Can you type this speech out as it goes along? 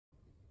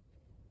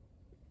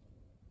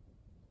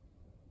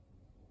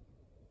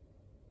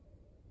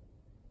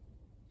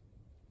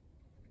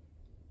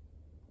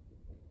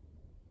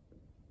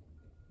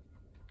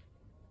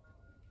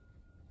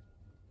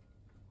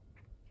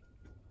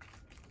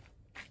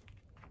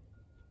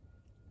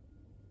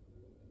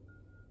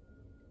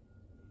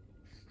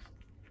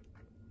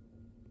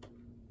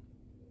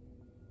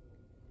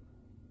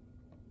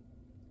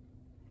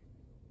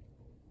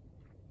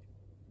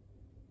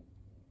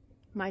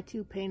My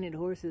two painted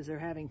horses are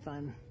having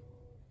fun.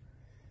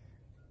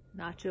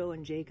 Nacho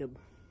and Jacob.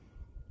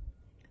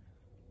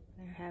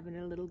 They're having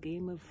a little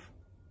game of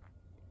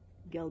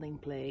gelding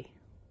play.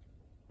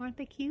 Aren't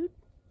they cute?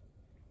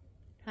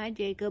 Hi,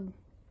 Jacob.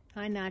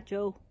 Hi,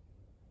 Nacho.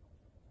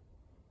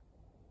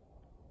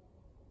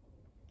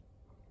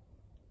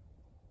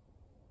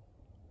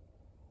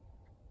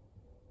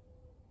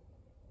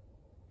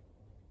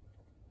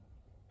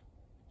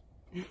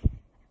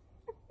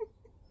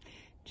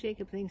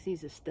 Jacob thinks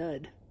he's a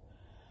stud.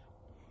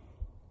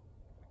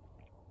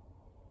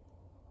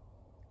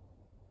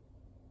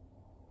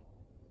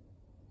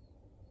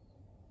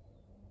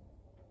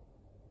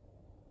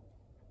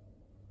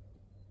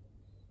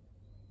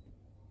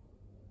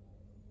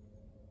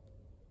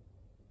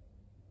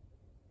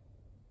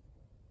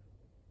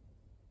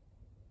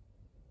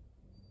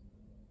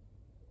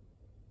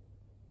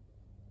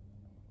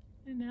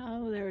 And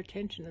now their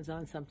attention is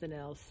on something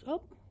else.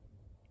 Oh,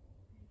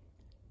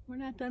 we're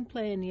not done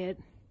playing yet.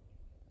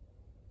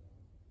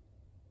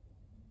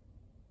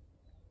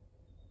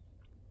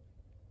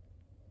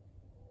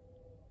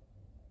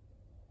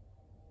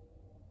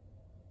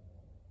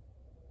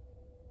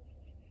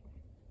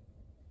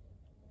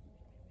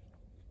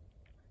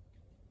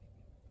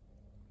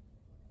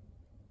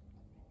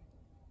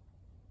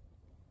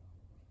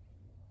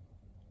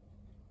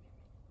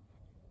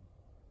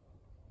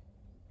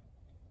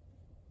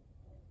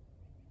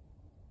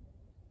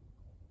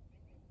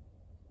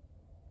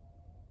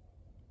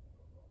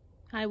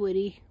 Hi,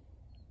 Woody.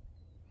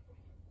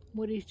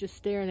 Woody's just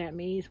staring at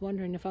me. He's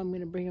wondering if I'm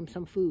going to bring him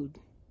some food.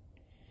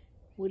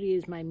 Woody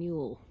is my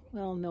mule.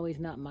 Well, no, he's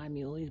not my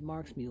mule. He's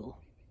Mark's mule.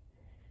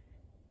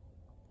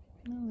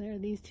 Oh, there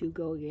these two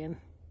go again.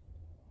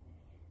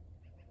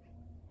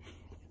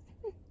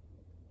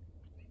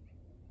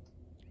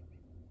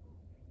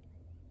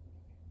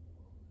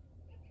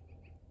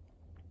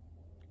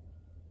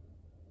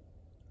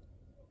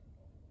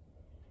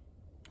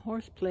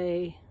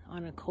 Horseplay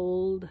on a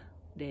cold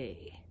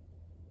day.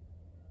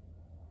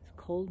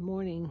 Cold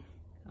morning.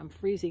 I'm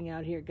freezing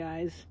out here,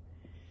 guys.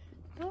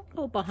 Don't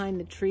go behind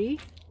the tree.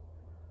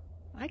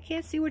 I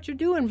can't see what you're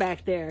doing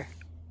back there.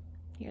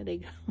 Here they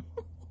go.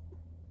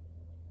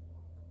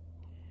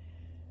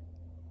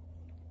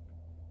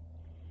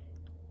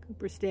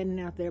 Cooper's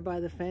standing out there by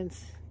the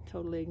fence,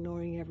 totally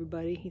ignoring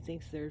everybody. He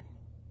thinks they're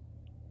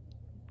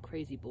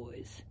crazy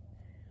boys.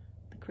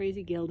 The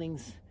crazy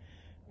geldings.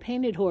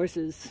 Painted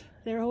horses.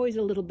 They're always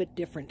a little bit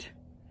different.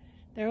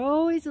 They're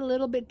always a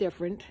little bit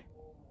different.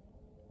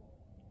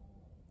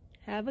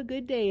 Have a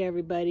good day,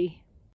 everybody.